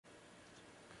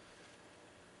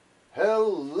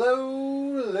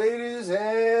Hello, ladies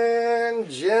and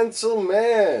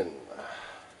gentlemen.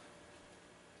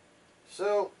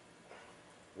 So,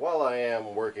 while I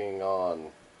am working on,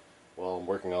 I'm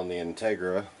working on the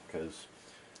Integra because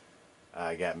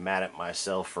I got mad at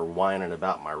myself for whining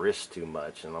about my wrist too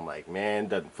much, and I'm like, man, it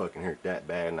doesn't fucking hurt that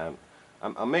bad, and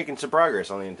I'm making some progress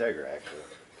on the Integra actually.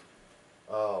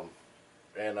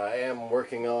 And I am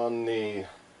working on the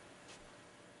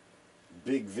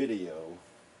big video,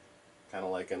 kind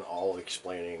of like an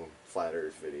all-explaining flat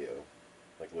Earth video,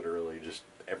 like literally just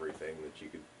everything that you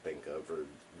could think of, or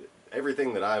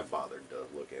everything that I've bothered to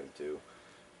look into.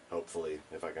 Hopefully,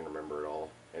 if I can remember it all.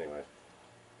 Anyway.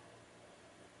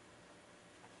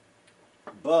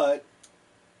 But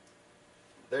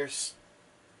there's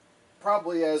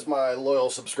probably, as my loyal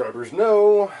subscribers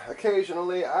know,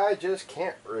 occasionally I just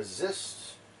can't resist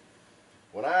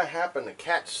when I happen to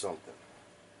catch something.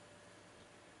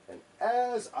 And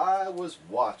as I was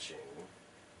watching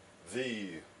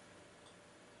the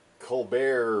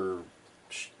Colbert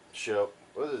show,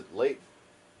 what is it,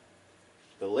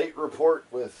 the late report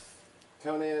with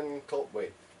Stephen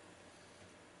Colbert's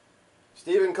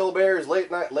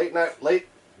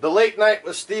the late night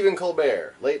with Stephen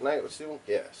Colbert. Late night with Stephen?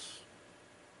 Yes.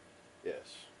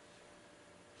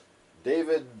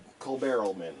 David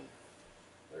Colbertman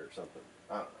or something.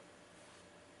 I don't know.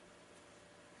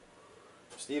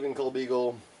 Stephen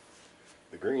Colbeagle,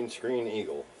 the green screen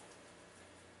eagle,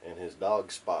 and his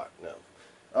dog Spot.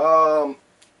 No.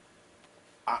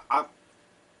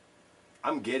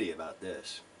 I'm giddy about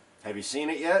this. Have you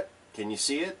seen it yet? Can you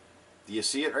see it? Do you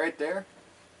see it right there?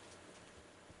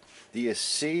 Do you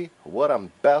see what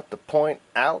I'm about to point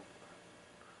out?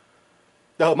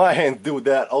 Oh, my hands do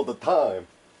that all the time.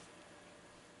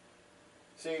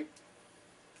 See,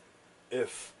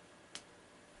 if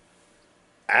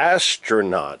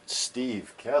astronaut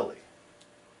Steve Kelly,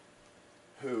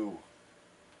 who,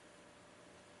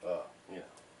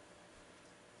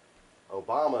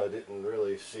 Obama didn't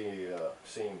really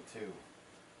seem too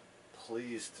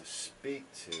pleased to speak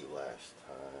to last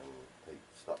time. He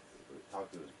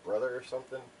talked to his brother or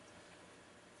something,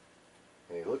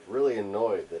 and he looked really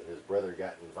annoyed that his brother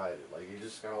got invited. Like, he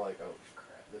just kind of like, oh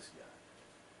crap, this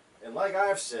guy. And like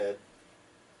I've said,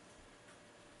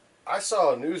 I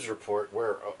saw a news report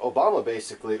where Obama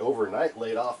basically overnight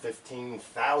laid off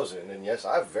 15,000, and yes,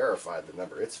 I've verified the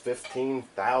number. It's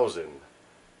 15,000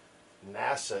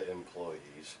 NASA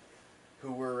employees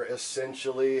who were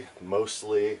essentially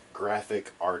mostly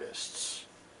graphic artists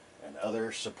and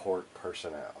other support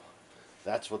personnel.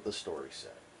 That's what the story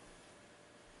said.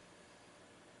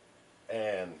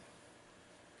 And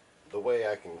the way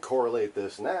I can correlate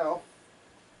this now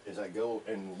is I go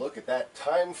and look at that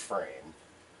time frame,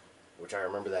 which I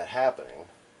remember that happening,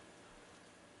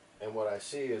 and what I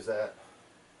see is that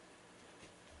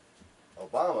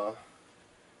Obama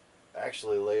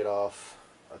actually laid off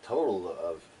a total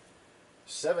of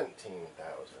 17,000,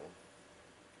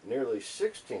 nearly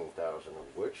 16,000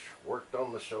 of which worked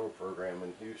on the shuttle program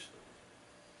in Houston.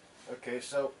 Okay,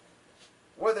 so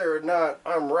whether or not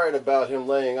I'm right about him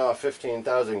laying off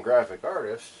 15,000 graphic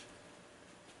artists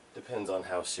depends on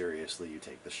how seriously you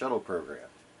take the shuttle program.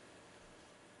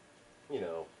 You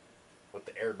know, with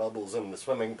the air bubbles and the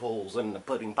swimming pools and the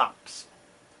pudding pops.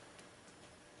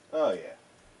 Oh yeah.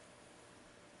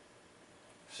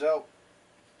 So,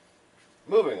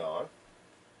 moving on.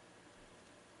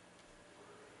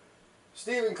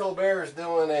 Stephen Colbert is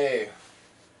doing a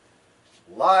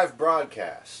live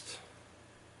broadcast.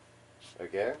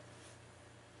 Okay?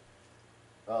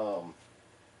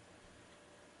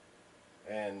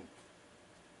 And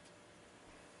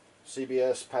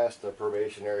CBS passed a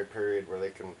probationary period where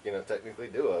they can, technically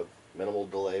do a minimal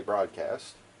delay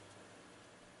broadcast.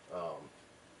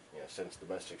 Since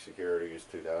domestic security is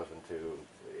 2002.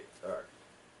 All right.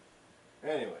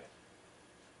 Anyway.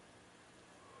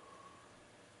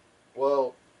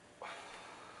 Well,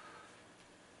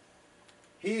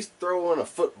 he's throwing a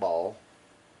football.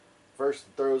 First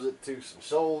he throws it to some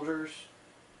soldiers.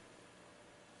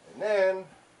 And then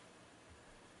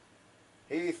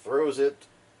he throws it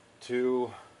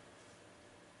to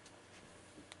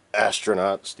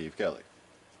astronaut Steve Kelly.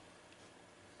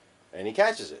 And he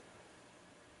catches it.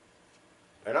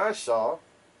 And I saw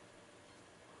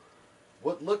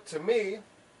what looked to me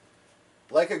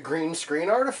like a green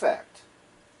screen artifact.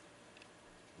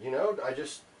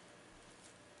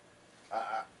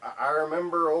 I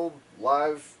remember old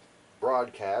live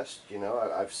broadcasts.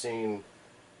 I've seen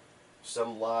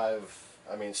some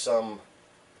some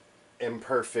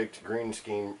imperfect green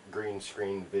screen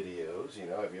videos.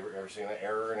 Have you ever seen an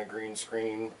error in a green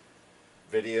screen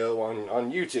video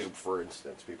on YouTube, for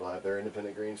instance. People have their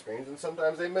independent green screens, and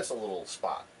sometimes they miss a little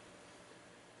spot.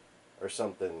 Or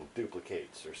something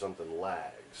duplicates, or something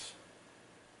lags.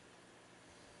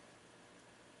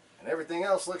 And everything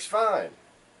else looks fine.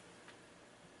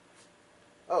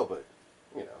 Oh, but,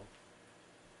 you know,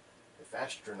 if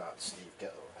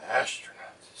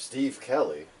Steve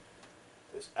Kelly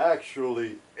is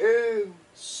actually in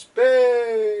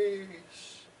space.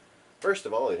 First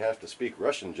of all, he'd have to speak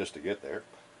Russian just to get there.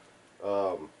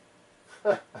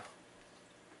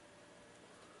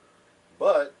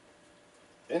 But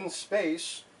in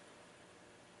space,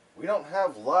 we don't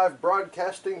have live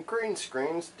broadcasting green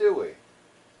screens, do we?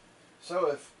 So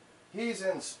if he's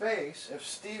in space, if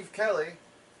Steve Kelly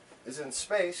is in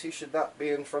space, he should not be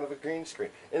in front of a green screen.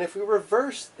 And if we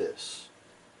reverse this,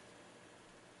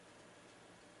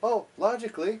 oh,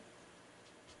 logically,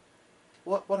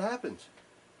 what happens?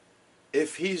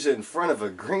 If he's in front of a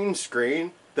green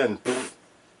screen, then pff,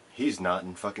 he's not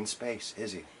in fucking space,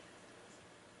 is he?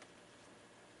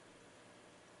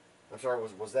 I'm sorry,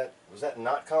 was that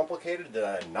not complicated? Did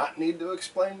I not need to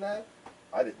explain that?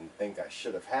 I didn't think I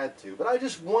should have had to, but I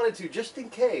just wanted to, just in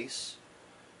case.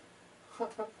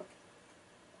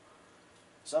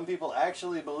 Some people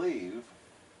actually believe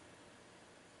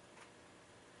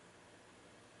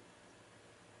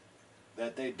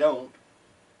that they don't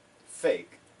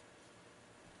fake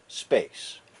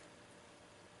space.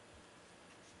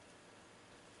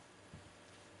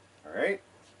 Alright?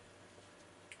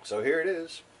 So here it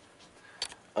is.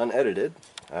 Unedited.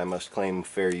 I must claim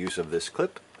fair use of this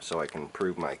clip so I can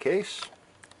prove my case.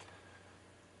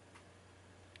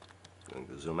 I'm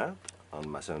going to zoom out on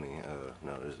my Sony.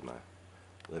 No, this is my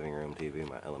living room TV,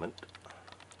 my Element.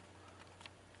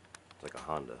 It's like a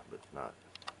Honda, but not.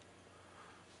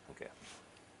 Okay.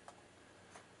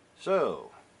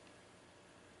 So,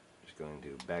 just going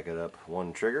to back it up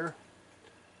one trigger.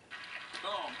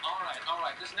 Boom. All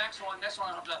right. This next one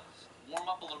I have to warm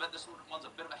up a little bit. This one's a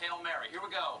bit of a Hail Mary. Here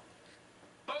we go.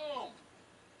 Boom.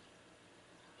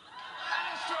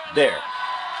 There.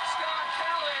 Scott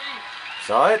Kelly.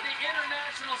 Saw it? The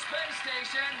International Space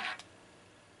Station.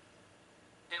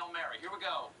 Hail Mary. Here we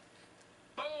go.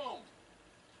 Boom.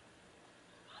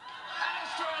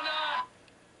 Astronaut.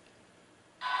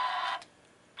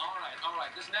 All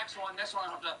right. This next one I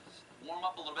have to warm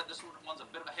up a little bit. This one's a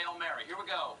bit of a Hail Mary. Here we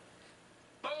go.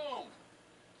 Boom.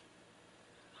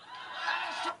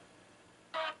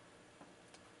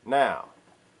 Now.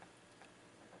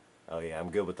 Oh yeah,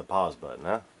 I'm good with the pause button,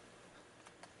 huh?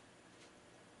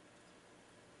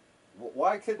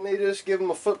 Why couldn't they just give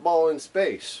him a football in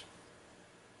space?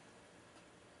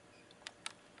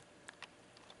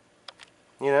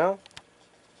 You know?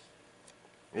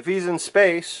 If he's in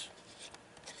space,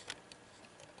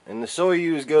 and the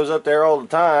Soyuz goes up there all the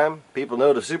time, people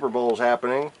know the Super Bowl's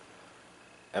happening,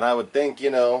 and I would think, you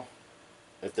know,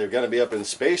 if they're going to be up in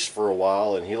space for a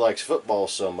while and he likes football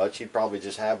so much, he'd probably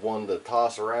just have one to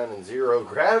toss around in zero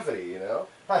gravity, you know?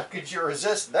 How could you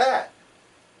resist that?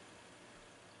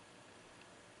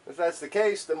 If that's the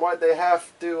case, then why'd they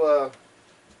have to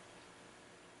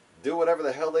do whatever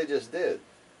the hell they just did?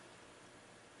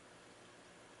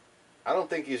 I don't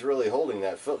think he's really holding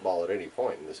that football at any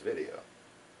point in this video.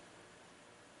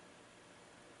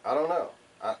 I don't know.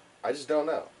 I just don't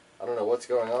know. I don't know what's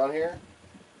going on here.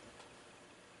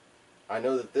 I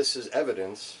know that this is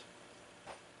evidence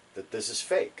that this is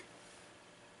fake.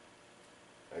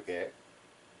 Okay?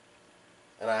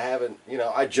 And I haven't, you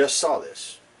know, I just saw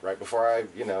this right before I,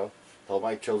 you know, told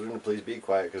my children to please be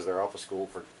quiet because they're off of school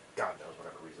for God knows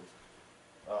whatever reasons.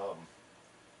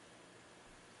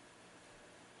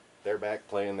 They're back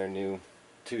playing their new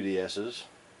 2DSs.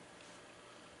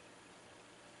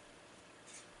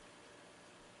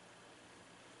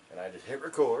 And I just hit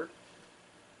record.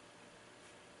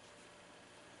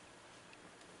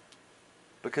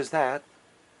 Because that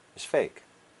is fake.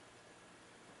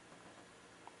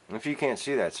 And if you can't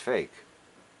see that's fake,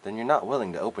 then you're not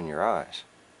willing to open your eyes.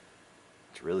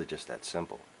 It's really just that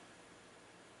simple.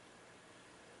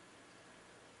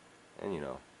 And you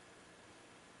know,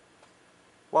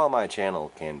 while my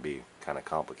channel can be kind of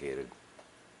complicated,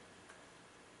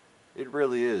 it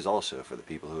really is also for the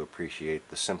people who appreciate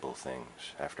the simple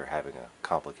things after having a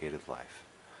complicated life.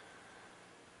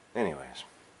 Anyways,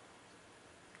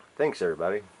 thanks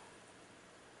everybody.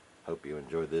 Hope you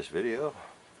enjoyed this video.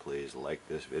 Please like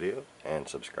this video and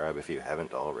subscribe if you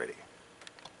haven't already.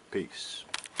 Peace.